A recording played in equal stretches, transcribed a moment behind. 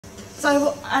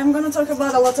So I'm going to talk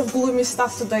about a lot of gloomy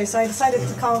stuff today, so I decided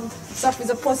to start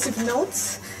with a positive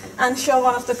notes and show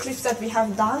one of the clips that we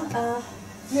have done.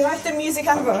 We write the music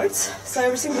and words, so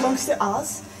everything belongs to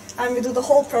us, and we do the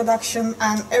whole production,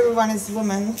 and everyone is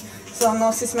women, so no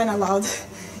cis men allowed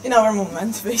in our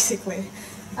movement, basically.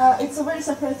 It's a very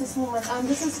separatist movement, and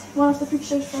this is one of the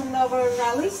pictures from our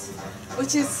rallies,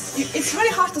 which is, it's very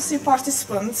hard to see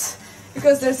participants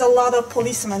because there's a lot of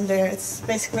policemen there. It's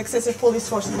basically excessive police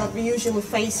forces that we usually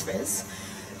face with.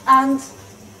 And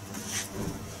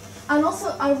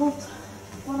also I would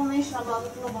want to mention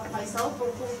about myself, for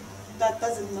who that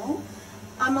doesn't know.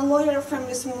 I'm a lawyer of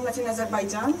feminist movement in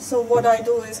Azerbaijan, so what I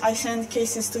do is I send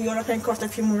cases to European Court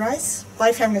of Human Rights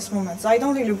by feminist movements. So I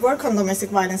don't really work on domestic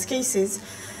violence cases.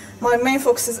 My main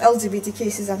focus is LGBT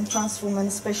cases and trans women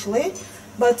especially,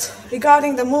 but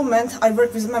regarding the movement, I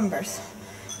work with members.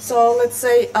 So let's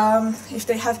say if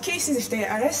they have cases, if they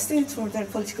are arrested for their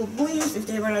political beliefs, if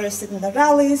they were arrested in the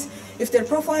rallies, if their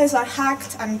profiles are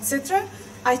hacked, and etc.,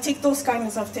 I take those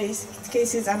kinds of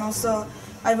cases, and also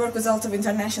I work with a lot of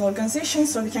international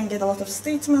organizations, so we can get a lot of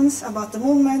statements about the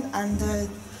movement and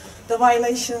the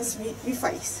violations we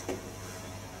face.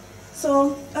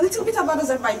 So a little bit about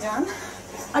Azerbaijan.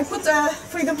 I put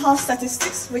Freedom House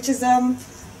Statistics, which is an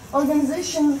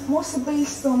organization mostly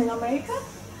based in America,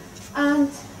 and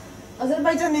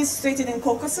Azerbaijan is situated in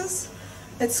Caucasus.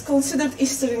 It's considered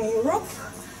Eastern Europe,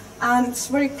 and it's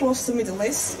very close to Middle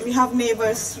East. We have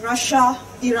neighbors Russia,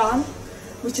 Iran,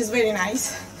 which is very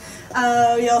nice.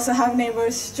 We also have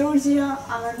neighbors Georgia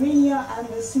and Armenia, and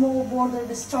a small border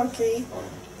with Turkey.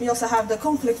 We also have the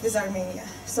conflict with Armenia.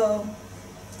 So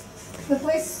the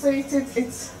place is situated,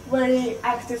 it's very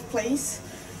active place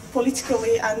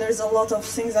politically, and there's a lot of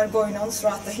things that are going on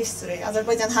throughout the history.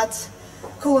 Azerbaijan had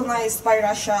colonized by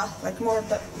Russia like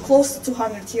close to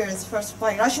 200 years, first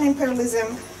by Russian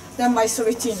imperialism, then by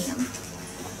Soviet Union.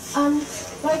 And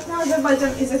right now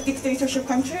Azerbaijan is a dictatorship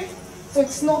country, so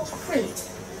it's not free,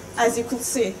 as you could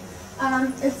see.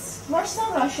 It's worse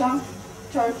than Russia,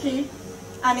 Turkey,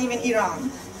 and even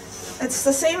Iran. It's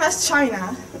the same as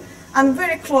China, and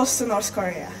very close to North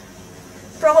Korea.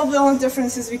 Probably the only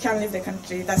difference is we can leave the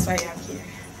country, that's why I'm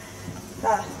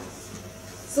here.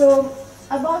 So,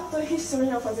 about the history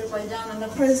of Azerbaijan and the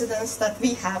presidents that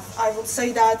we have, I would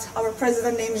say that our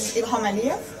president name is Ilham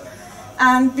Aliyev,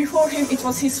 and before him it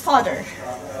was his father.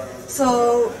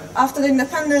 So after the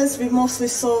independence we mostly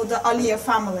saw the Aliyev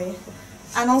family,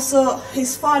 and also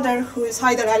his father, who is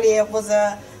Haydar Aliyev, was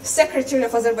a secretary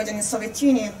of Azerbaijan in Soviet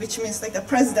Union, which means like the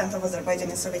president of Azerbaijan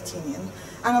in Soviet Union,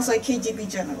 and also a KGB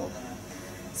general.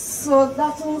 So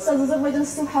that means that Azerbaijan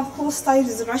still have close ties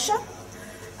with Russia,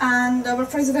 and our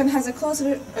president has a close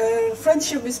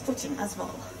friendship with Putin as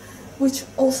well, which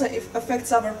also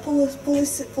affects our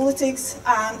politics,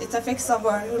 and it affects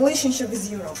our relationship with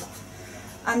Europe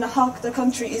and how the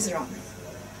country is run.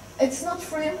 It's not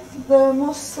free.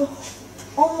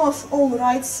 Almost all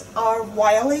rights are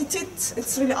violated.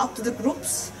 It's really up to the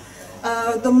groups.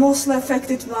 The mostly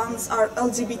affected ones are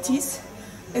LGBTs.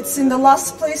 It's in the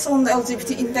last place on the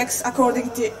LGBT index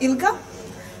according to ILGA,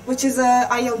 which is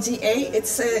ILGA.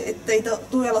 They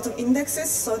do a lot of indexes,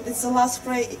 so it's the last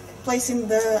place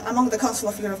among the Council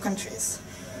of Europe countries.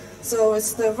 So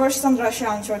it's the worst on Russia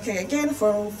and Turkey again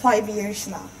for 5 years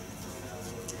now.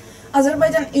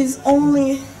 Azerbaijan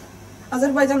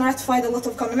ratified a lot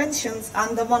of conventions,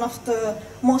 and one of the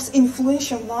most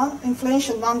influential one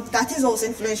that is also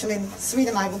influential in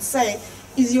Sweden, I would say,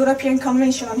 is European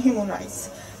Convention on Human Rights,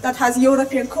 that has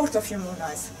European Court of Human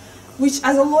Rights, which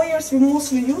as a lawyers we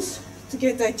mostly use to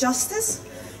get the justice,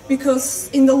 because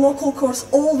in the local courts,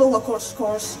 all the local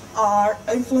courts are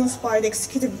influenced by the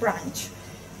executive branch,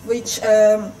 which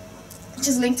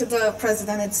is linked to the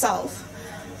president itself.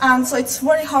 And so it's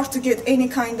very hard to get any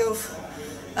kind of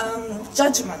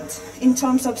judgment in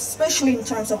terms of, especially in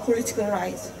terms of political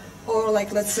rights, or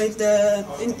like let's say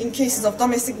in cases of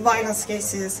domestic violence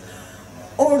cases,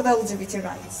 or the LGBT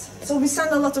rights. So we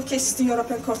send a lot of cases to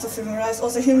European Court of Human Rights.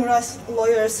 Also human rights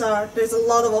lawyers there's a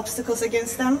lot of obstacles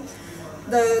against them.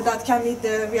 That can be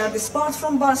we are disbarred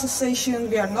from bar association,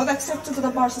 we are not accepted to the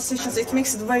bar association, so it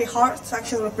makes it very hard to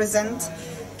actually represent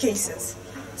cases.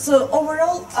 So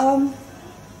overall,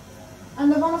 and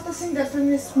one of the things that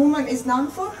feminist movement is known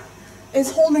for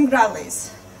is holding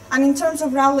rallies. And in terms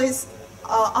of rallies,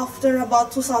 after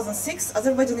about 2006,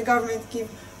 Azerbaijani government gave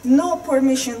no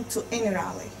permission to any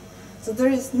rally. So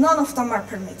none of them are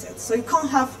permitted. So you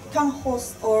can't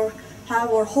host or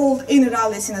hold any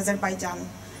rallies in Azerbaijan.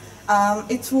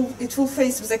 It will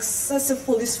face with excessive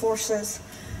police forces,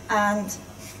 and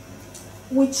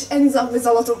which ends up with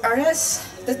a lot of arrests,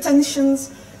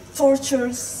 detentions,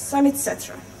 tortures, and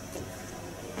etc.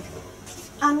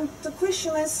 And the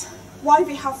question is, why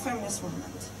we have feminist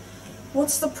movement?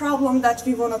 What's the problem that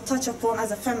we want to touch upon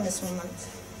as a feminist movement?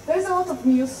 There's a lot of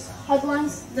news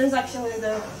headlines. There's actually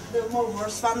the more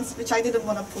worse ones, which I didn't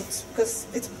want to put because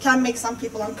it can make some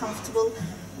people uncomfortable.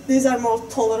 These are more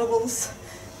tolerables.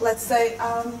 Let's say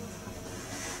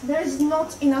there's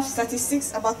not enough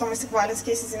statistics about domestic violence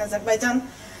cases in Azerbaijan.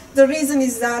 The reason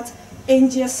is that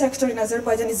NGO sector in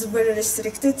Azerbaijan is very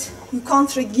restricted. You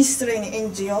can't register any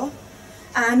NGO,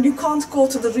 and you can't go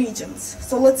to the regions.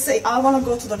 So let's say I want to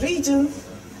go to the region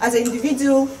as an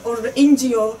individual or the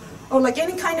NGO or like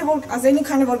any kind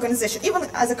of organization, even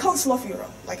as a Council of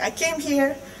Europe. Like I came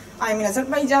here, I'm in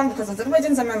Azerbaijan because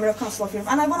Azerbaijan is a member of Council of Europe,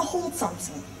 and I want to hold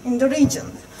something in the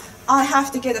region. I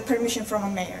have to get a permission from a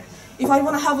mayor. If I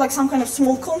want to have like some kind of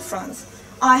small conference,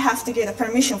 I have to get a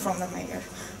permission from the mayor.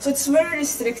 So it's very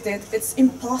restricted. It's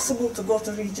impossible to go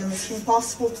to regions,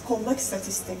 impossible to collect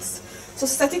statistics. So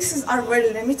statistics are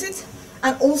very limited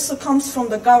and also comes from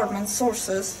the government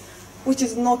sources, which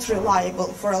is not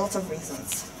reliable for a lot of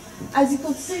reasons. As you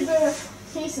could see the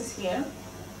cases here,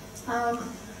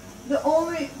 the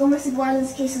only domestic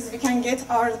violence cases we can get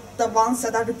are the ones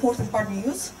that are reported by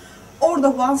news or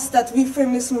the ones that we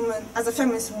as a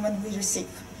feminist movement, we receive.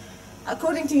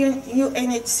 According to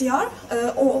UNHCR,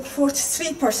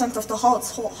 43% of the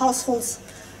households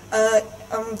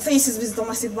faces with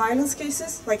domestic violence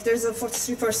cases. Like there's a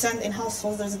 43% in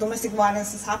households there's domestic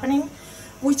violence is happening,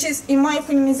 which is, in my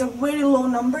opinion, is a very low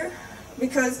number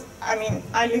because, I mean,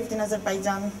 I lived in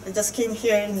Azerbaijan. I just came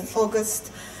here in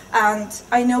August, and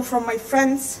I know from my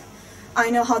friends,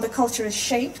 I know how the culture is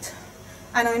shaped,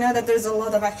 and I know that there's a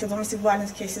lot of actual domestic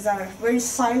violence cases that are very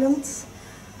silent,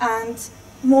 and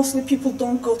mostly people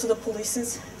don't go to the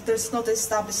police. There's not an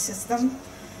established system.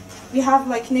 We have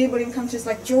like neighboring countries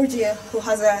like Georgia, who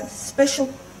has a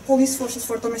special police forces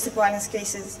for domestic violence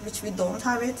cases, which we don't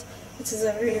have it, which is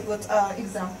a really good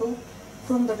example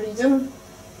from the region.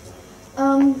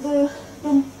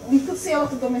 We could see a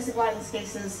lot of domestic violence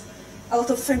cases, a lot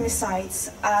of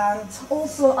femicides, and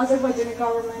also Azerbaijani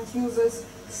government uses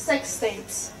sex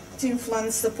tapes to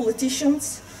influence the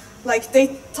politicians. Like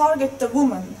they target the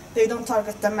woman, they don't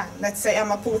target the man. Let's say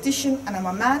I'm a politician and I'm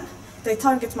a man, they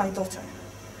target my daughter,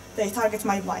 they target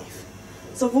my wife.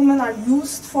 So women are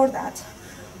used for that.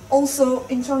 Also,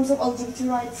 in terms of LGBT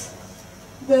rights,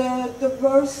 the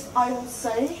worst, I would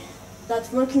say, that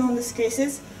working on these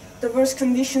cases, the worst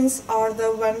conditions are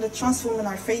when the trans women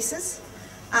are faces,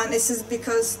 and this is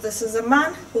because this is a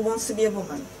man who wants to be a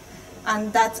woman,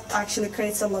 and that actually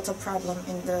creates a lot of problem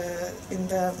in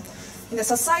the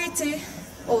society.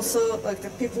 Also, like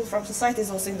the people from society is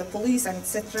also in the police and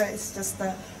etc. It's just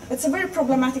it's very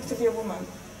problematic to be a woman.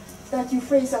 That you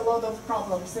face a lot of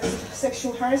problems. There's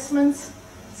sexual harassment,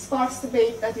 sparks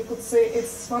debate that you could say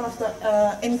it's one of the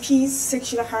MPs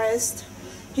sexually harassed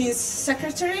his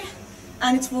secretary,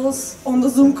 and it was on the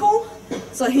Zoom call,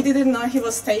 so he didn't know he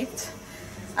was taped,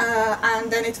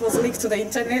 and then it was leaked to the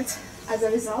internet as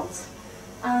a result.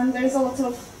 And there's a lot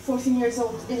of 14 years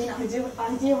old Irina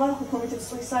Hajiyeva who committed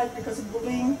suicide because of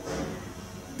bullying.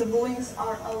 The bullies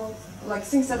are like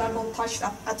things that are not touched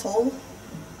up at all,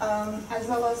 as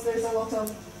well as there's a lot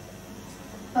of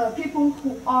people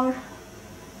who are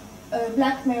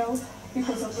blackmailed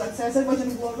because of, let's say,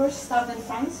 Azerbaijani blogger Stavlen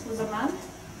Fans, who's a man,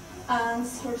 and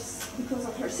because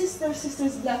of her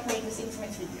sister's blackmailed this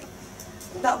intimate video.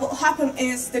 That what happened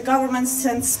is the government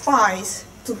sent spies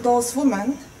to those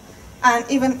women, and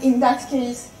even in that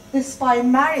case, the spy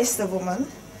marries the woman,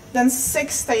 then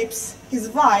sex tapes his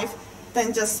wife,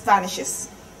 then just vanishes.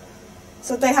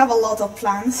 So they have a lot of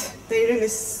plans. They really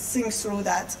think through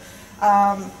that,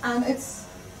 and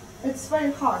it's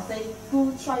very hard. They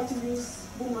do try to use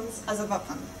women as a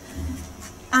weapon.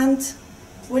 And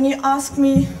when you ask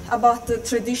me about the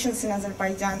traditions in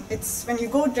Azerbaijan, it's when you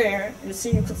go there, you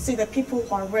could see that people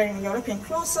who are wearing European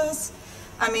clothes.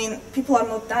 I mean, people are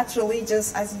not that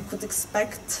religious as you could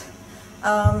expect.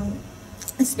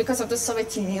 It's because of the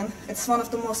Soviet Union. It's one of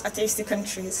the most atheistic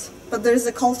countries. But there is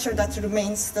a culture that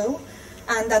remains still,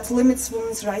 and that limits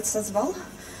women's rights as well.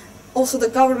 Also, the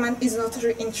government is not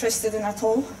really interested in at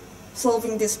all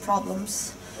solving these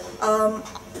problems.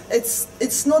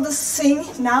 It's not the same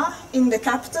now in the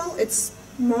capital. It's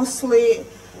mostly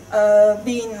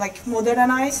being like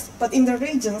modernized, but in the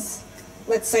regions,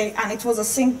 let's say, and it was a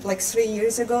thing like 3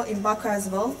 years ago in Baku as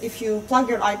well, if you plug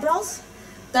your eyebrows,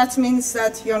 that means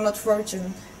that you're not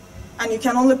virgin. And you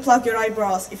can only plug your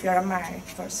eyebrows if you're a married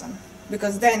person,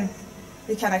 because then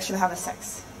you can actually have a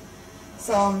sex.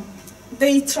 So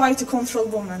they try to control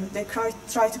women, they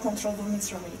try to control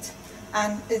women's rights.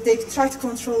 and they try to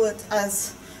control it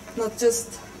as not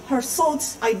just her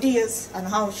thoughts, ideas, and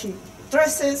how she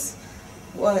dresses,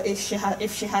 if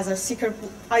she has her secret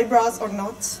eyebrows or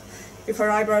not, if her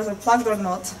eyebrows are plugged or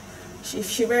not, if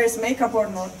she wears makeup or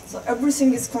not. So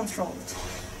everything is controlled,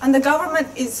 and the government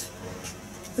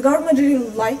really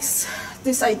likes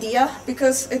this idea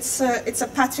because it's a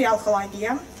patriarchal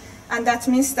idea, and that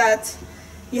means that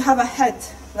you have a head,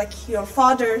 like your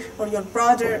father or your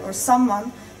brother or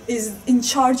someone is in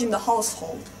charge in the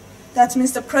household. That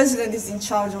means the president is in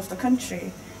charge of the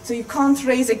country. So you can't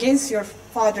raise against your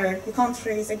father, you can't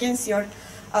raise against your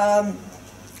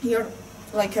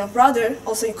brother,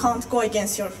 also you can't go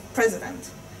against your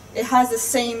president. It has the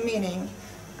same meaning.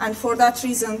 And for that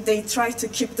reason, they try to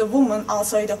keep the woman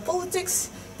outside of politics.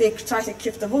 They try to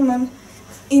keep the woman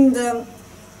in the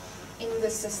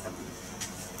system.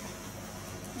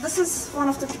 This is one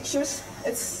of the pictures.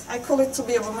 I call it to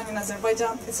be a woman in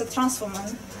Azerbaijan. It's a trans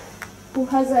woman who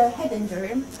has a head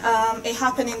injury. It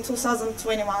happened in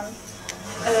 2021,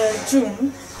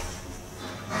 June.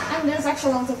 And there's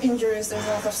actually a lot of injuries, there's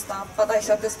a lot of stuff, but I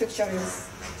thought this picture is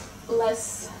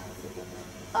less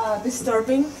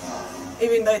disturbing,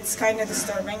 even though it's kind of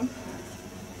disturbing.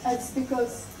 It's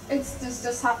because this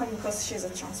just happened because she's a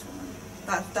trans woman.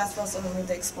 That was only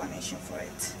the explanation for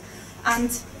it.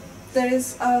 And there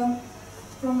is,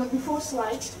 from the before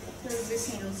slide, there is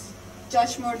this news.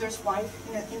 Judge murders wife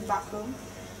in Baku.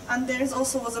 And there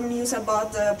also was a news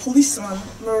about the policeman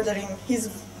murdering his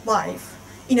wife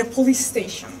in a police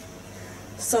station.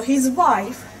 So his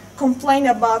wife complained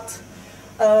about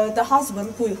the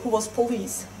husband, who was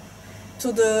police,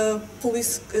 to the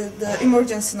police, the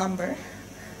emergency number,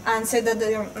 and said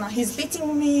that he's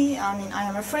beating me, I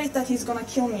am afraid that he's gonna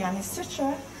kill me and his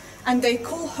sister. And they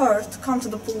call her to come to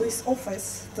the police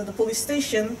office, to the police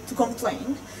station, to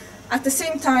complain. At the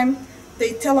same time,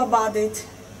 they tell about it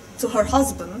to her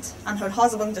husband, and her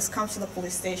husband just comes to the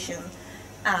police station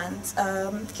and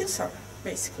kills her,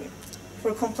 basically,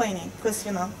 for complaining, because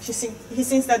he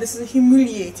thinks that this is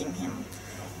humiliating him,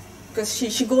 because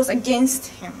she goes against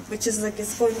him, which is like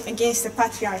it's going against the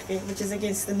patriarchy, which is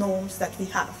against the norms that we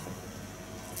have.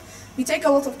 We take a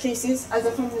lot of cases as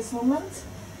a feminist movement,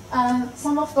 and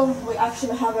some of them we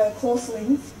actually have a close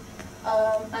link,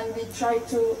 and we try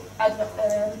to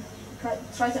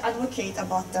advocate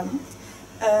about them.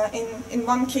 In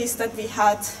one case that we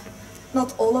had,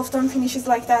 not all of them finishes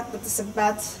like that, but it's a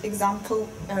bad example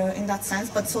in that sense,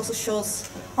 but it also shows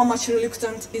how much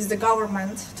reluctant is the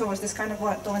government towards this kind of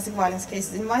domestic violence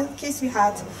cases. In one case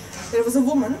there was a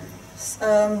woman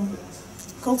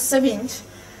called Sevinch,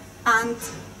 and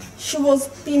she was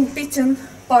being beaten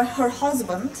by her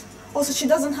husband. Also, she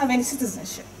doesn't have any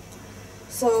citizenship.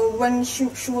 So when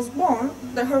she was born,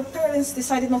 her parents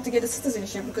decided not to get a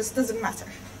citizenship because it doesn't matter.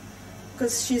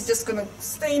 Because she's just going to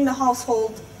stay in the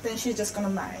household, then she's just going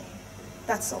to marry.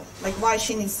 That's all. Like, why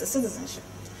she needs the citizenship.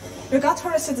 We got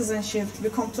her a citizenship, we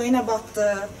complained about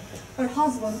her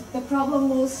husband. The problem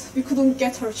was we couldn't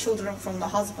get her children from the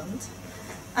husband.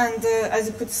 And as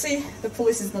you could see, the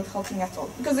police is not helping at all.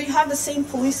 Because you have the same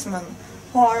policemen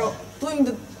who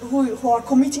are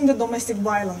committing the domestic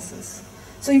violences.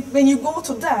 So when you go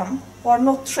to them, who are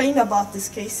not trained about these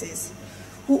cases,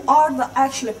 who are the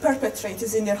actual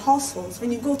perpetrators in their households,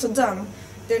 when you go to them,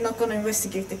 they're not going to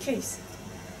investigate the case.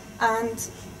 And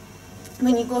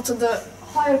when you go to the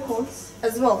higher courts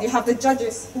as well, you have the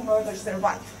judges who murders their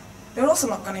wife. They're also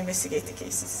not going to investigate the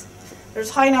cases. There's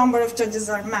a high number of judges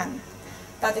are men.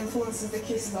 That influences the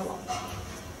cases a lot.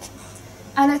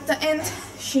 And at the end,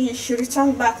 she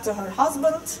returned back to her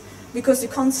husband, because you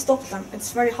can't stop them.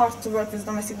 It's very hard to work with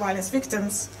domestic violence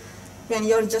victims when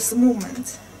you're just a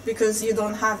movement, because you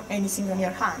don't have anything on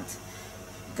your hand.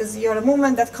 Because you're a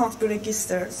movement that can't be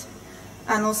registered.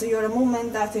 And also you're a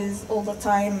movement that is all the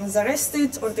time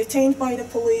arrested or detained by the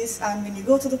police, and when you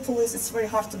go to the police, it's very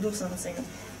hard to do something.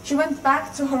 She went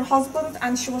back to her husband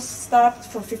and she was stabbed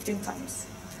for 15 times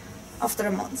after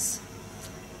a month.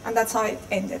 And that's how it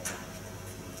ended.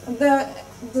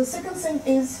 The second thing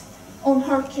is, on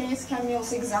her case,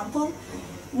 Camille's example,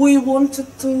 we wanted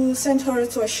to send her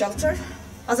to a shelter.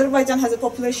 Azerbaijan has a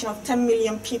population of 10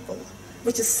 million people,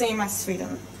 which is same as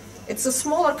Sweden. It's a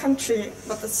smaller country,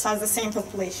 but it has the same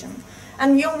population.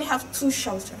 And we only have 2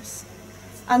 shelters.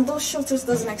 And those shelters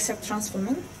doesn't accept trans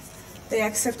women. They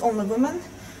accept only women.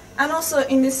 And also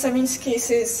in these 7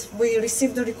 cases, we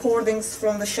received the recordings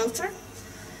from the shelter.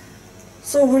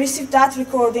 So we received that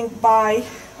recording by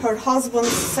her husband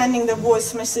sending the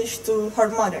voice message to her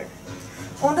mother.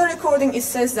 On the recording it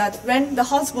says that when the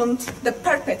husband, the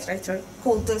perpetrator,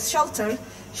 called the shelter,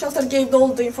 Shelter gave all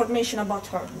the information about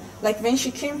her, like when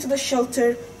she came to the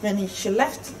shelter, when she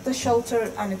left the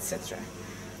shelter, and etc.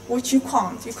 Which you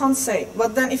can't say.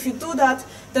 But then if you do that,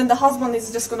 then the husband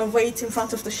is just going to wait in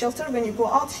front of the shelter. When you go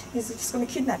out, he's just going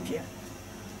to kidnap you.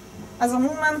 As a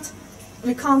woman,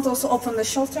 we can't also open the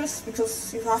shelters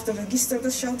because you have to register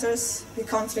the shelters. We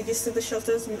can't register the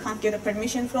shelters. We can't get a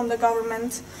permission from the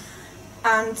government.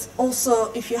 And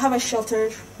also, if you have a shelter,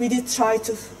 we did try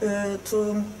to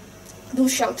do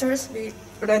shelters. We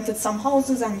rented some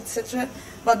houses and etc.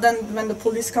 But then when the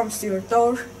police comes to your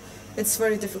door, it's a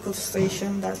very difficult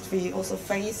situation that we also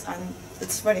face, and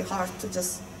it's very hard to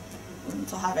just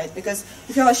to have it, because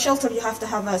if you have a shelter, you have to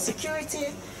have a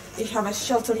security. If you have a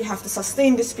shelter, you have to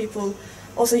sustain these people.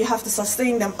 Also, you have to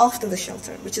sustain them after the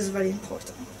shelter, which is very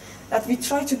important. That we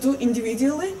try to do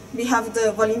individually. We have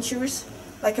the volunteers,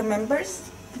 like members,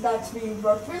 that we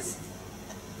work with.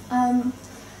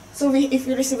 So if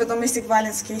we receive a domestic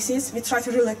violence cases, we try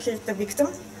to relocate the victim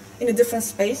in a different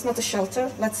space, not a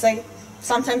shelter. Let's say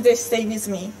sometimes they stay with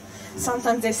me,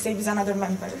 sometimes they stay with another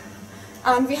member.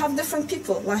 And we have different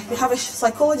people. Like we have a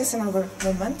psychologist in our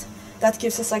movement that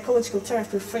gives a psychological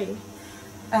therapy free.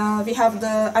 We have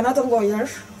another lawyer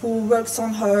who works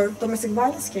on her domestic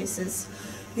violence cases.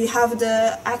 We have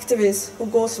the activist who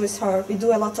goes with her. We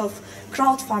do a lot of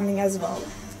crowdfunding as well.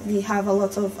 We have a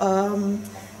lot of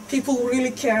people who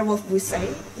really care what we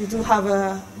say. We do have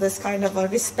this kind of a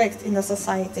respect in the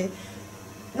society.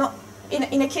 Not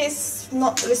in a case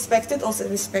not respected, also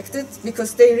respected,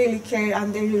 because they really care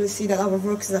and they really see that our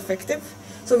work is effective.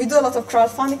 So we do a lot of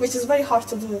crowdfunding, which is very hard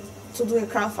to do a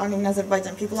crowdfunding in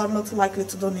Azerbaijan. People are not likely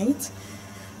to donate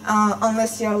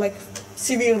unless you are like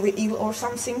severely ill or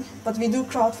something. But we do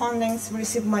crowdfundings, we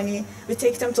receive money, we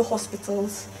take them to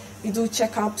hospitals, we do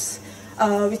checkups,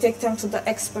 we take them to the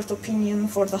expert opinion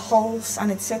for the house and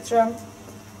etc.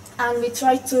 And we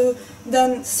try to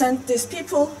then send these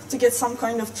people to get some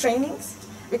kind of trainings,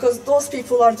 because those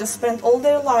people are just spent all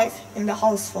their life in the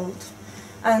household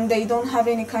and they don't have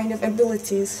any kind of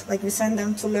abilities. Like we send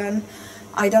them to learn,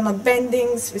 I don't know,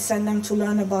 bendings, we send them to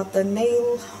learn about the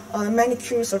nail,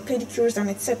 manicures or pedicures and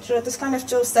etc. This kind of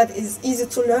jobs that is easy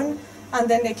to learn, and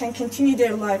then they can continue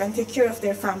their life and take care of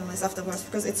their families afterwards,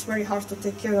 because it's very hard to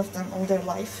take care of them all their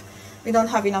life. We don't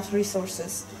have enough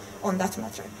resources on that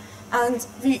matter. And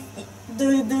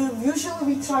usually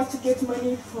we try to get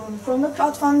money from the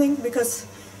crowdfunding, because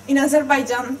in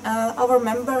Azerbaijan, our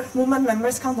movement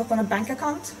members can't open a bank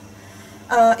account.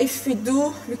 If we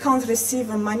do, we can't receive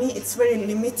money. It's very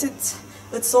limited.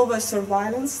 It's always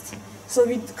surveillanced. So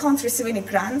we can't receive any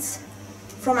grants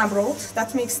from abroad.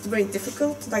 That makes it very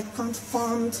difficult. Like, can't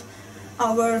fund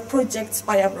our projects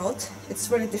by abroad. It's a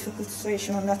very difficult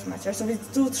situation on that matter. So we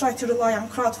do try to rely on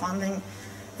crowdfunding,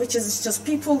 which is just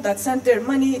people that send their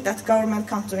money, that government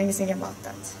can't do anything about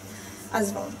that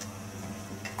as well.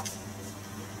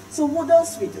 So what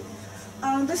else we do?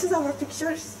 This is our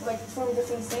pictures, like from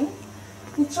different things.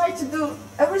 We try to do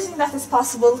everything that is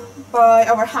possible by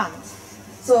our hand.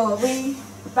 So we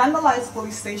vandalize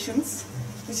police stations,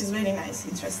 which is very nice,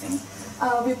 interesting.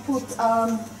 We put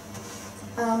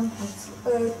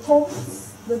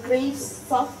tombs, the graves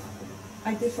stuff,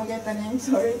 I did forget the name,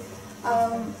 sorry,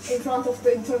 in front of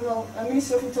the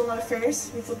Ministry of Internal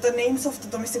Affairs. We put the names of the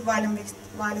domestic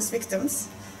violence victims.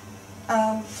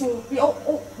 We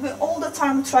all the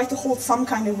time try to hold some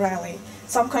kind of rally,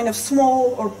 some kind of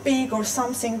small or big or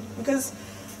something, because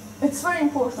it's very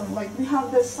important. Like, we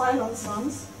have the silent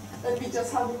ones, that we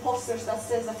just have the posters that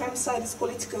says the femicide is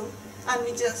political, and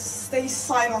we just stay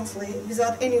silently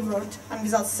without any word and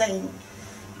without saying.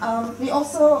 We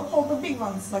also hold the big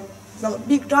ones, like the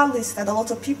big rallies that a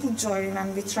lot of people join,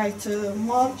 and we try to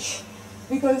march,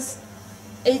 because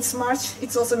 8th March,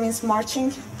 it also means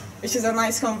marching, which is a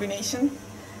nice combination.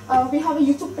 We have a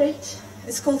YouTube page.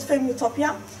 It's called Feminist.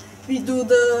 We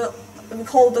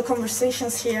hold the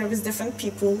conversations here with different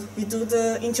people. We do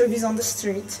the interviews on the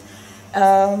street.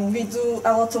 We do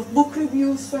a lot of book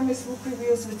reviews, feminist book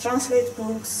reviews. We translate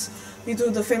books. We do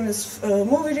the feminist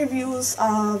movie reviews.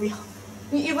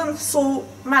 We even sew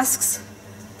masks,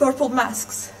 purple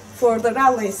masks, for the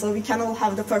rally, so we can all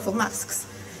have the purple masks,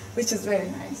 which is very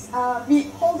nice.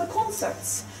 We hold the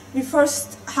concerts. We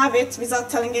first have it without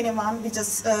telling anyone. We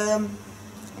just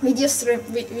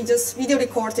video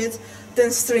record it,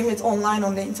 then stream it online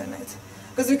on the internet,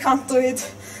 because we can't do it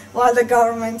while the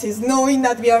government is knowing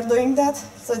that we are doing that.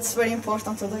 So it's very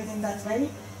important to do it in that way.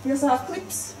 We also have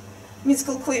clips,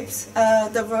 musical clips.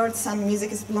 The words and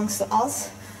music belongs to us.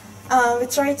 We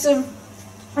try to,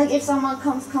 like, if someone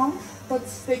can't come, but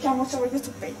they can watch our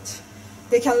YouTube page.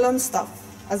 They can learn stuff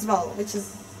as well, which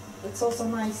is it's also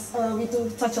nice. We do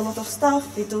touch a lot of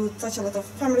stuff. We do touch a lot of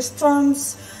feminist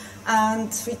terms, and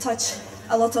we touch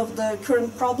a lot of the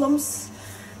current problems.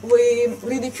 We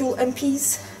ridicule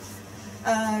MPs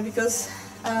because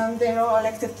they are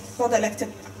elected, not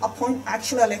elected,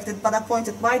 actually elected, but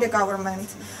appointed by the government.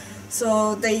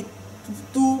 So they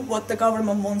do what the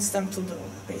government wants them to do,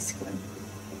 basically.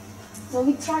 So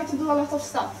we try to do a lot of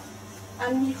stuff,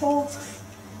 and we hold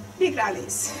big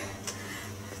rallies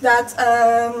that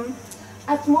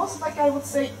at most, like I would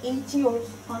say 80 or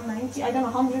 190, I don't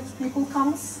know, 100 people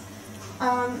comes.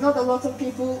 Not a lot of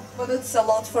people, but it's a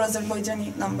lot for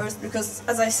Azerbaijani numbers because,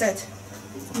 as I said,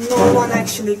 no one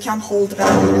actually can hold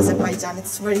rally in Azerbaijan.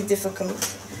 It's very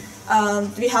difficult.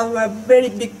 We have very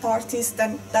big parties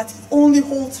that only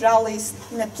hold rallies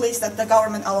in a place that the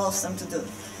government allows them to do.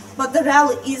 But the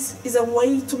rally is a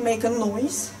way to make a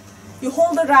noise. You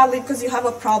hold a rally because you have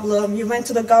a problem, you went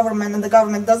to the government and the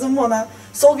government doesn't want to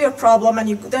solve your problem,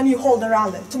 and then you hold a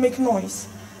rally to make noise.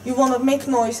 You want to make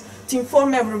noise to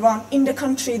inform everyone in the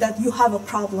country that you have a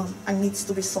problem and needs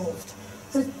to be solved.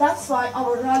 So that's why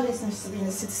our rallies need to be in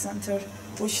the city center,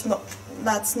 which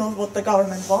that's not what the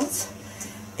government wants.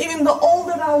 Even though all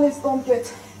the rallies don't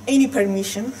get any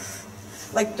permission,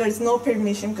 like there is no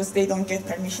permission because they don't get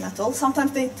permission at all.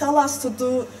 Sometimes they tell us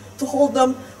to hold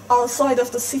them outside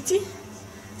of the city,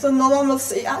 so no one will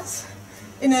see us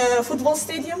in a football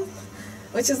stadium,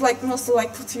 which is like mostly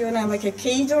like put you in like a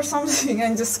cage or something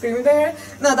and just scream there.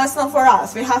 No, that's not for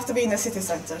us. We have to be in the city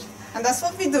center, and that's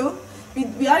what we do.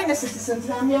 We are in the city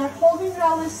center and we are holding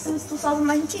rallies since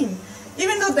 2019.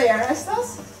 Even though they arrest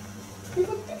us, we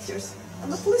put pictures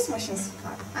of the police machines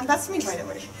car, and that's me, by the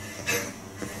way.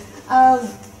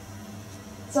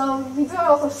 So we do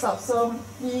a lot of stuff. So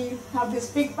we have these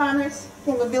big banners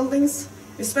in the buildings.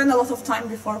 We spend a lot of time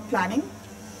before planning.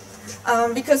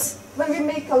 Because when we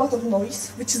make a lot of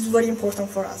noise, which is very important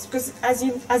for us, because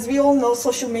as we all know,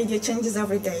 social media changes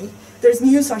every day. There's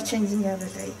news are changing every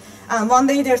day. One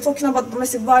day they're talking about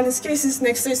domestic violence cases,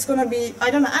 next day it's going to be,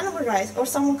 I don't know, animal rights, or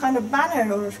some kind of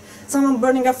banner, or someone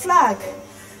burning a flag.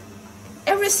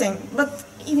 Everything. But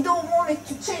we don't want it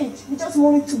to change. We just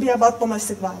want it to be about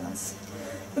domestic violence.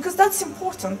 Because that's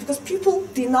important, because people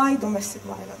deny domestic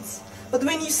violence. But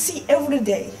when you see every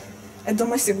day a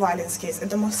domestic violence case,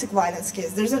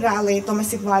 there's a rally,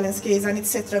 domestic violence case, and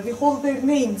etc. We hold their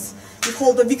names, we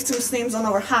hold the victims' names on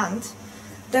our hand,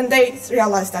 then they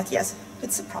realize that, yes,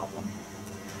 it's a problem.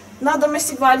 Now,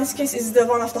 domestic violence case is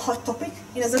one of the hot topic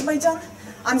in Azerbaijan,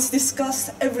 and it's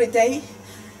discussed every day.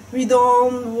 We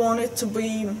don't want it to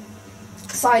be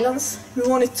silence, we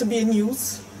want it to be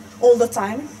news all the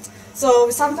time. So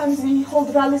sometimes we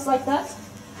hold rallies like that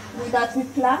we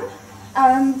plan,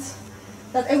 and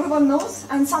that everyone knows,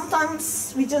 and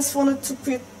sometimes we just wanted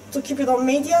to keep it on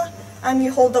media, and we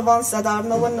hold the ones that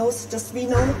no one knows, just we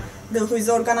know who is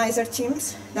organizer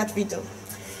teams that we do.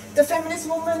 The feminist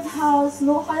movement has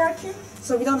no hierarchy,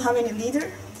 so we don't have any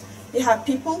leader. We have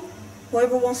people,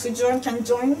 whoever wants to join can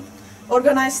join,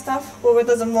 organize stuff, whoever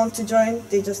doesn't want to join,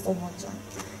 they just don't want to join.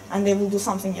 And they will do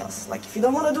something else. Like if you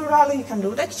don't want to do rally, you can do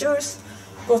lectures,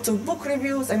 go to book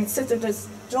reviews, and etc. There's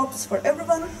jobs for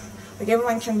everyone. Like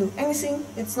everyone can do anything,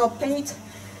 it's not paid.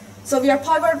 So we are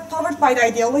powered by the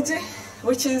ideology,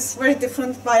 which is very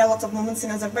different by a lot of movements in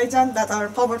Azerbaijan that are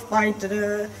powered by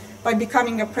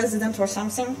becoming a president or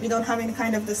something. We don't have any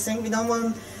kind of this thing. We don't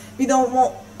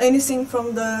want anything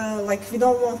from we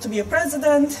don't want to be a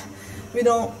president. We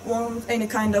don't want any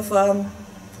kind of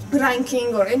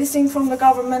ranking or anything from the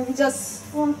government. We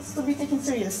just want to be taken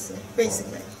seriously,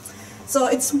 basically. So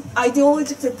it's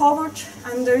ideologically powered,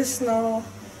 and there is no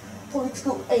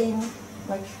political aim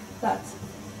like that,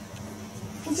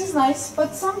 which is nice.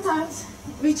 But sometimes,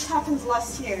 which happened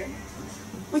last year,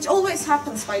 which always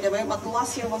happens, by the way, but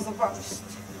last year was the worst.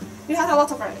 We had a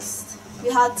lot of arrests.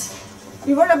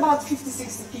 We were about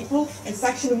 50-60 people. It's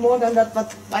actually more than that,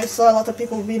 but I saw a lot of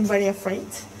people being very afraid.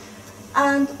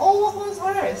 And all of us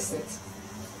were arrested.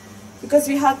 Because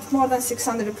we had more than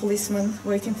 600 policemen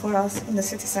waiting for us in the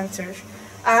city center.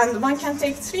 And one can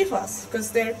take 3 of us,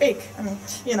 because they're big. I mean,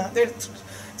 you know, they're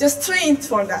just trained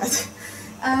for that.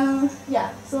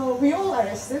 Yeah, so we all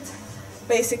arrested,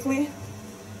 basically.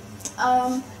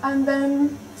 And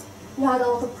then we had a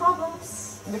lot of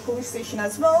problems in the police station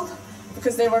as well,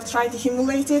 because they were trying to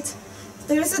humiliate it.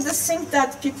 There is this thing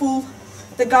that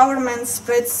the government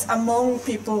spreads among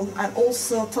people and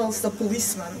also tells the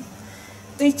policemen.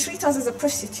 They treat us as a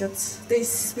prostitutes.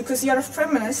 Because you're a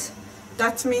feminist,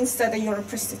 that means that you're a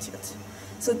prostitute.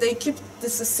 So they keep the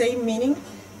same meaning,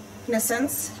 in a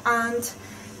sense, and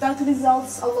that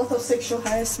results a lot of sexual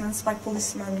harassments by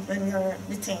policemen when you're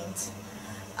detained.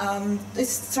 They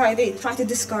try to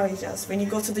discourage us. When you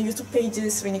go to the YouTube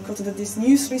pages, when you go to these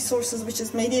news resources, which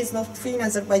is media is not free in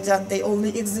Azerbaijan, they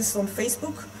only exist on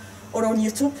Facebook or on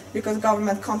YouTube because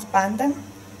government can't ban them,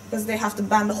 because they have to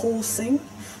ban the whole thing.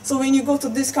 So when you go to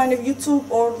this kind of YouTube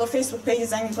or the Facebook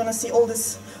pages, and you're gonna see all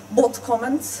these bot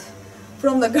comments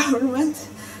from the government,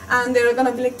 and they're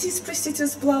gonna be like, these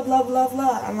prostitutes, blah, blah, blah,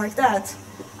 blah, and like that.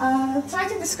 Try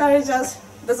to discourage us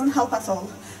doesn't help at all.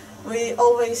 We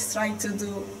always try to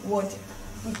do what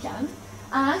we can.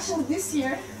 And actually this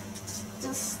year,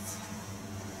 just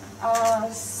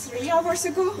 3 hours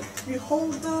ago, we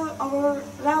held our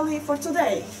rally for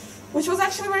today, which was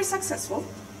actually very successful.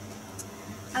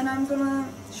 And I'm gonna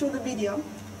show the video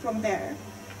from there.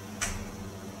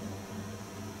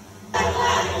 So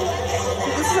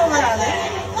this is our rally.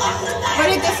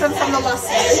 Very different from the last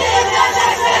year.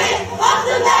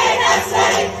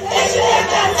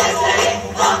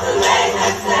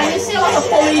 And you see a lot of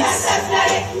police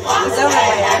is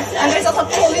everywhere. And there's a lot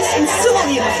of police in civil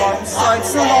uniforms, so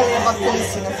it's not only about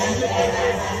police uniforms.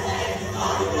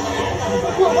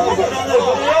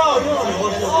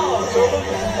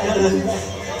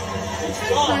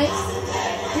 It's nice.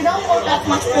 We don't want that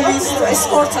much police to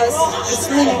escort us. It's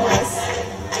meaningless.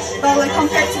 But like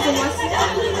compared to the West,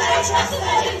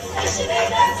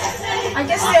 I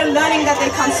guess they're learning that they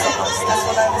can't stop us. That's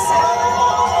what I would say.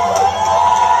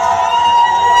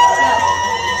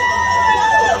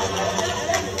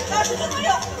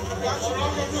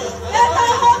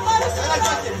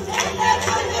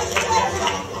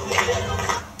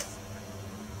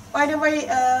 By the way,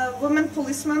 women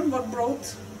policemen were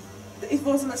brought. It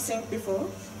wasn't a thing before.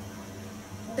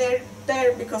 They're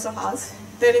there because of us.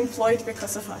 They're employed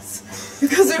because of us.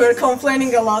 Because we were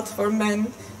complaining a lot for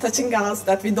men touching us,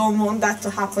 that we don't want that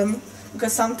to happen.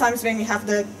 Because sometimes when we have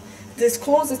these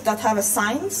clothes that have a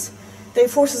signs, they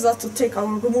force us to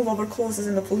remove our clothes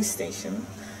in the police station,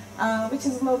 which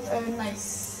is not a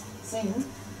nice thing.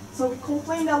 So we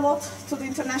complained a lot to the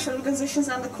international organizations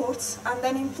and the courts, and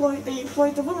then they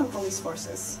employed the women police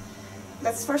forces.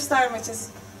 That's the first time, which is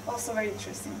also very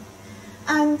interesting.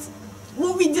 And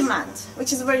what we demand,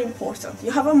 which is very important,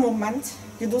 you have a movement,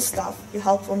 you do stuff, you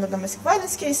help on the domestic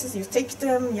violence cases, you take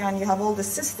them, and you have all the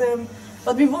system,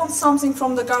 but we want something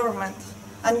from the government,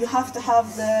 and you have to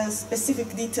have the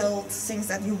specific detailed things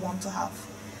that you want to have,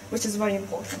 which is very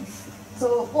important.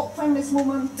 So what feminist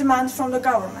movement demands from the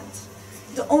government?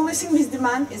 The only thing we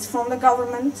demand is from the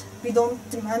government. We don't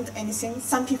demand anything.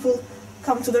 Some people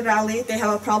come to the rally, they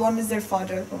have a problem with their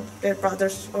father or their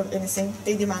brothers or anything,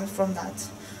 they demand from that.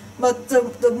 But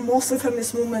the mostly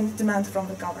feminist movement demand from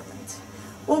the government.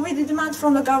 What we demand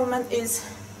from the government is,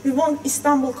 we want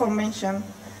Istanbul Convention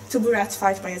to be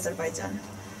ratified by Azerbaijan.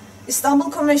 Istanbul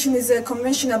Convention is a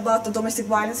convention about the domestic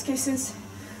violence cases.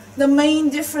 The main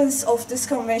difference of this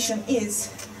convention is,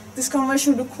 this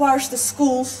convention requires the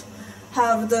schools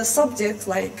have the subject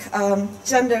like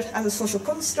gender as a social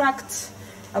construct,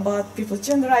 about people's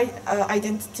gender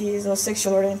identities or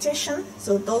sexual orientation.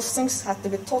 So those things have to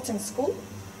be taught in school.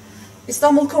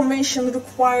 Istanbul Convention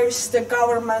requires the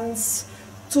governments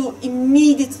to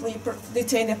immediately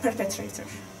detain a perpetrator.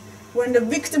 When the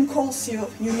victim calls you,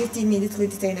 you need to immediately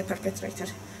detain a perpetrator.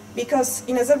 Because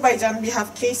in Azerbaijan we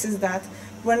have cases that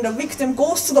when the victim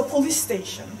goes to the police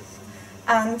station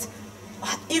and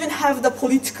even have the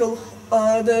political,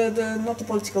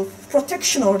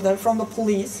 protection order from the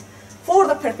police for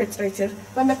the perpetrator,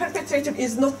 when the perpetrator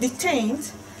is not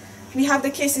detained, we have the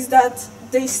cases that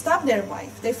they stab their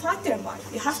wife, they fight their wife,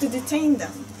 you have to detain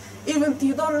them. Even if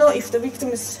you don't know if the victim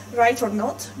is right or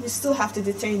not, you still have to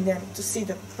detain them to see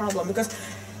the problem. Because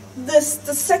the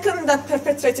second that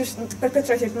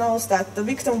perpetrator knows that the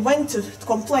victim went to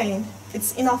complain,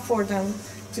 it's enough for them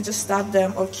to just stab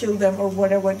them or kill them or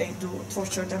whatever they do,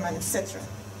 torture them and etc.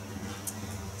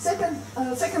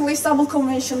 Secondly, Istanbul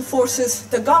Convention forces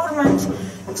the government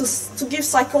to give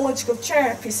psychological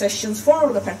therapy sessions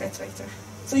for the perpetrator.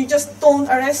 So you just don't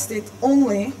arrest it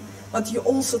only, but you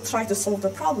also try to solve the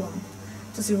problem.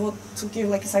 To give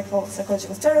like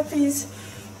psychological therapies,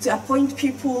 to appoint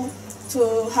people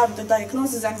to have the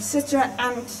diagnosis and etc.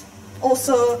 And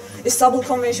also Istanbul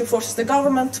Convention forces the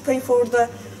government to pay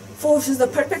forces the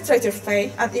perpetrator to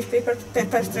pay, and if the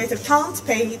perpetrator can't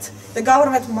pay it, the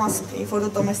government must pay for the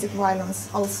domestic violence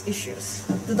health issues,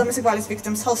 the domestic violence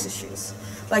victims' health issues,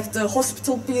 like the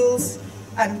hospital bills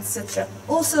and etc.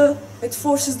 Also, it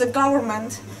forces the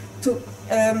government to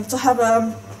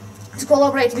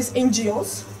collaborate with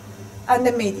NGOs and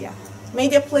the media.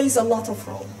 Media plays a lot of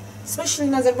role, especially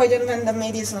in Azerbaijan when the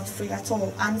media is not free at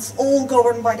all, and it's all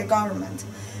governed by the government.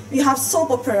 We have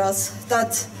soap operas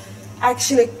that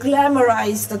actually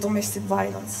glamorize the domestic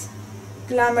violence,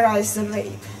 glamorize the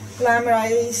rape,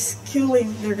 glamorize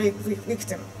killing the rape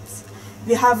victims.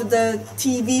 We have the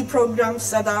TV programs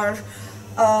that are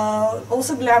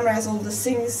also glamorize all the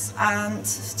things and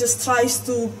just tries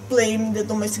to blame the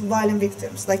domestic violence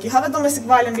victims. Like, you have a domestic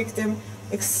violence victim,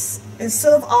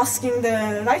 instead of asking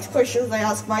the right questions, they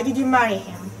ask, why did you marry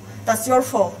him? That's your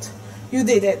fault. You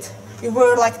did it. You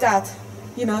were like that.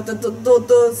 You know,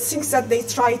 the things that they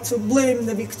try to blame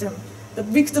the victim. The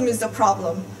victim is the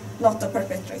problem, not the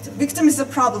perpetrator. Victim is the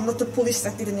problem, not the police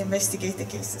that didn't investigate the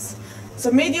cases.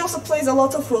 So media also plays a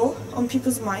lot of role on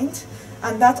people's mind,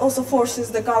 and that also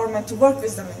forces the government to work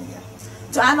with the media,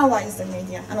 to analyze the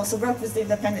media, and also work with the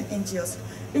independent NGOs.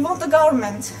 We want the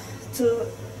government to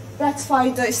ratify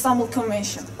the Istanbul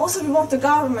Convention. Also, we want the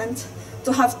government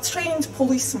to have trained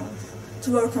policemen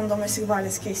to work on domestic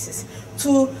violence cases,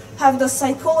 to have the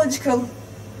psychological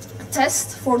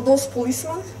test for those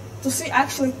policemen to see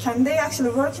actually, can they actually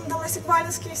work in domestic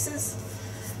violence cases?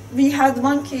 We had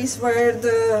one case where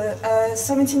the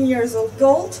 17-year-old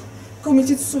girl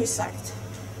committed suicide,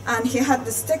 and he had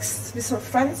this text with her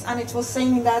friends, and it was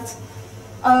saying that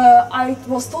I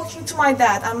was talking to my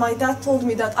dad, and my dad told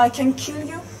me that I can kill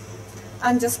you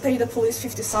and just pay the police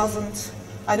 $50,000,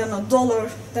 I don't know, dollar,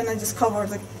 then I just cover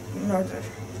the murder.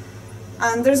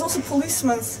 And there's also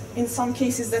policemen in some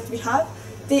cases that we have,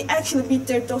 they actually beat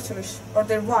their daughters or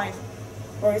their wife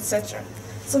or etc.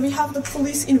 So we have the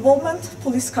police involvement,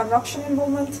 police corruption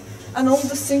involvement, and all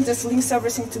these things just links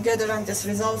everything together and just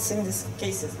results in these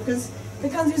cases, because the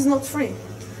country is not free.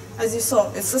 As you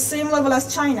saw, it's the same level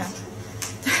as China.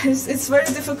 It's very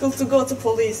difficult to go to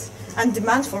police and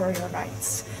demand for your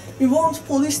rights. We want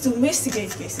police to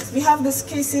investigate cases. We have these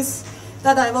cases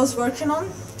that I was working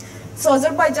on. So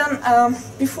Azerbaijan,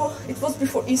 before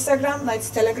Instagram, like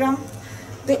Telegram,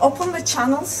 they opened the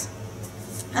channels,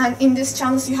 and in these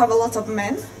channels you have a lot of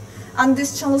men, and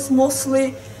these channels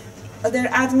mostly, their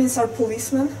admins are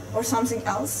policemen or something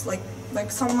else,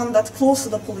 like someone that's close to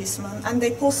the policeman, and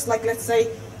they post, like, let's say,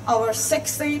 our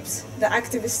sex tapes, the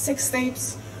activist sex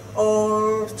tapes,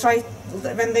 or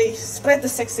when they spread the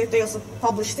sex tape, they also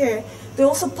publish there. They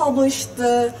also publish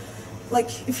the,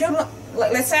 like, if you're not,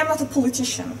 let's say I'm not a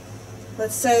politician,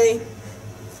 let's say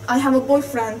I have a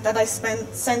boyfriend that I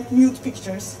sent nude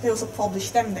pictures, they also publish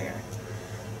them there.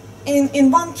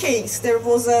 In one case, there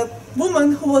was a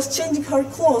woman who was changing her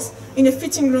clothes in a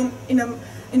fitting room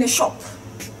in a shop.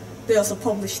 They also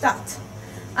published that.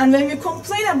 And when we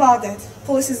complain about it,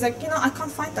 police is like, I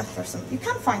can't find that person. You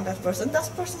can't find that person. That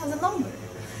person has a number.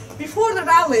 Before the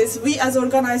rallies, we as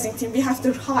organizing team, we have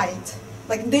to hide,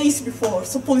 like days before,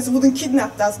 so police wouldn't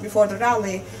kidnap us before the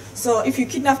rally. So if you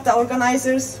kidnap the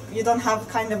organizers, you don't have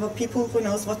kind of a people who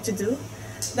knows what to do,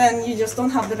 then you just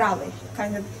don't have the rally.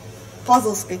 Kind of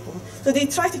puzzles people. So they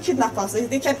try to kidnap us.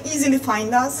 They can easily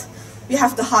find us. We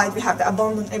have to hide, we have to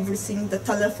abandon everything, the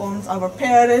telephones, our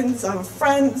parents, our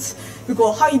friends. We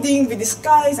go hiding, we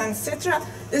disguise, and etc.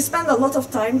 They spend a lot of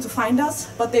time to find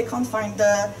us, but they can't find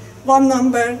the one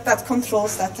number that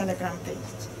controls that Telegram page.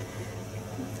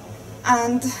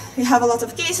 And we have a lot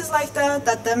of cases like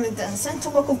that then sent to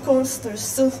local courts, there's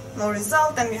still no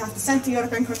result, and we have to send to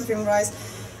European Court of Human Rights.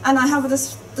 And I have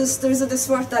this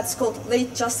word that's called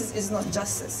late justice is not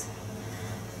justice.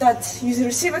 That you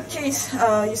receive a case,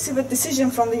 you receive a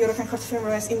decision from the European Court of Human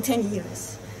Rights in 10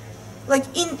 years. Like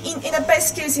in a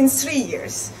best case in 3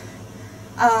 years.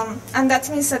 And that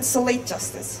means that it's a late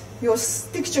justice. Your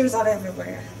pictures are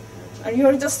everywhere. And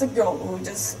you're just a girl who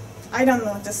just, I don't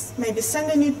know, just maybe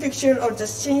send a nude picture or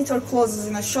just change her clothes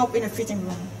in a shop in a fitting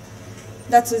room.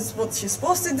 That is what she's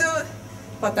supposed to do,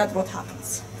 but that's what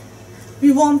happens.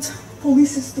 We want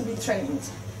police to be trained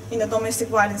in the domestic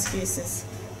violence cases.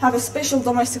 Have a special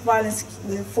domestic violence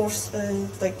force,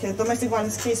 like a domestic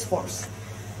violence case force,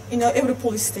 in every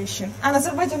police station. And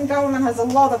Azerbaijan government has a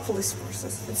lot of police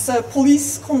forces. It's a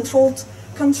police-controlled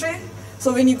country,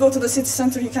 so when you go to the city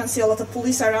center, you can see a lot of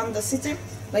police around the city.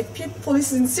 Like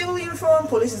police is in civil uniform,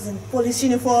 police is in police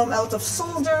uniform, a lot of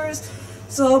soldiers.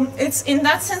 So it's in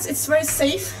that sense, it's very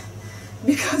safe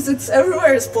because it's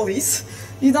everywhere is police.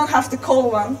 You don't have to call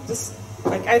one, just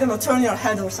like, I don't know, turn your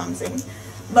head or something.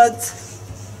 But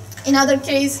in other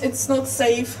case, it's not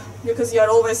safe because you are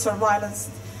always surveillance.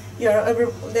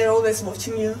 They're always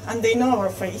watching you, and they know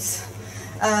our face.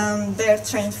 They're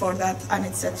trained for that, and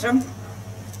etc.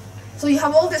 So you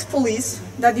have all this police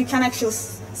that you can actually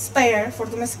spare for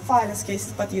domestic violence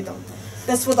cases, but you don't.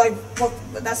 That's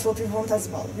what we want as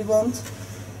well. We want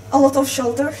a lot of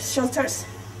shelters.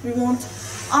 We want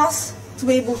us to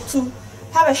be able to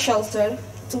have a shelter,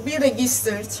 to be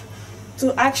registered,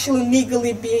 to actually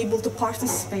legally be able to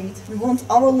participate. We want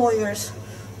our lawyers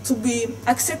to be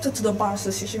accepted to the bar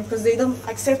association, because they don't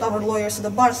accept our lawyers to the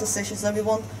bar association, so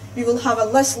we will have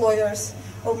less lawyers,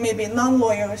 or maybe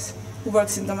non-lawyers, who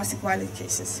works in domestic violence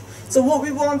cases. So what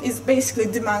we want is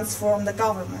basically demands from the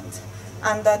government,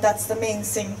 and that's the main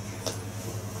thing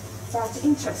that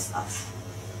interests us.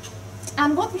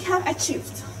 And what we have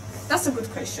achieved? That's a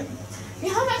good question. We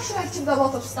have actually achieved a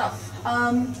lot of stuff.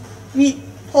 We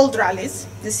hold rallies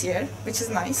this year, which is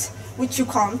nice, which you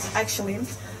can't actually.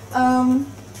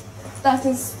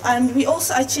 And we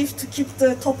also achieved to keep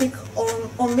the topic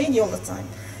on media all the time.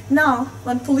 Now,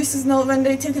 when police know when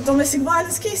they take domestic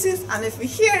violence cases, and if we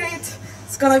hear it,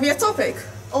 it's gonna be a topic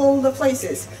all the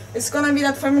places. It's gonna be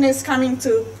that feminists coming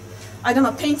to, I don't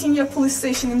know, painting your police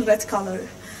station in red color.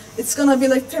 It's gonna be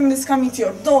like feminists coming to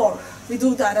your door. We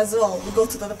do that as well. We go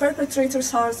to the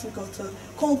perpetrator's house, we go to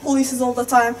call police all the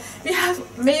time. We have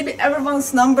maybe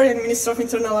everyone's number in Ministry of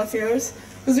Internal Affairs,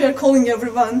 because we are calling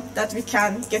everyone that we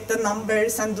can get the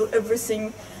numbers and do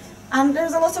everything. And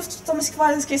there's a lot of domestic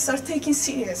violence cases are taken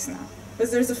serious now,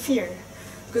 because there's a fear.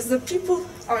 Because the people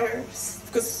are,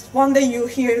 because one day you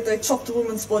hear the chopped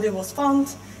woman's body was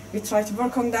found, we try to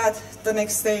work on that. The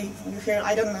next day you hear,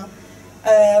 I don't know,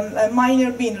 a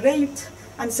minor being raped,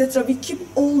 etc. We keep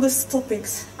all these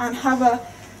topics and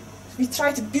we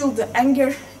try to build the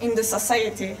anger in the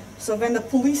society. So when the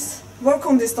police work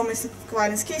on these domestic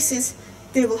violence cases,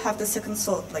 they will have the second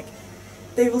thought, like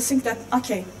they will think that,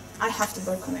 okay, I have to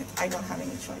work on it, I don't have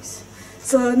any choice.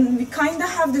 So we kind of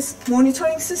have this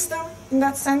monitoring system in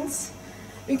that sense.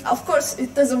 Of course,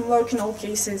 it doesn't work in all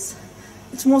cases.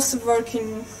 It's mostly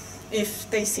working if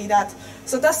they see that.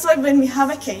 So that's why when we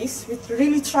have a case, we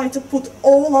really try to put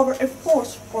all our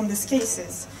effort on these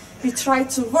cases. We try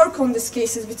to work on these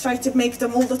cases, we try to make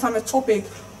them all the time a topic,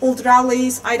 hold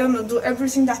rallies, I don't know, do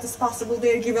everything that is possible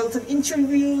there, give a lot of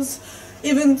interviews,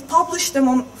 even publish them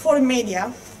on foreign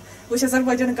media, which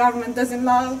Azerbaijan government doesn't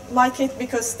like it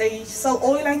because they sell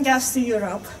oil and gas to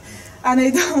Europe, and they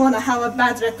don't want to have a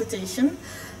bad reputation.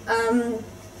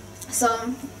 So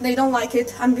they don't like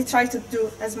it, and we try to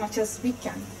do as much as we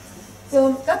can.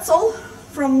 So that's all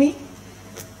from me.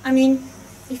 I mean,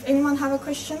 if anyone have a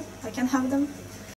question, I can have them.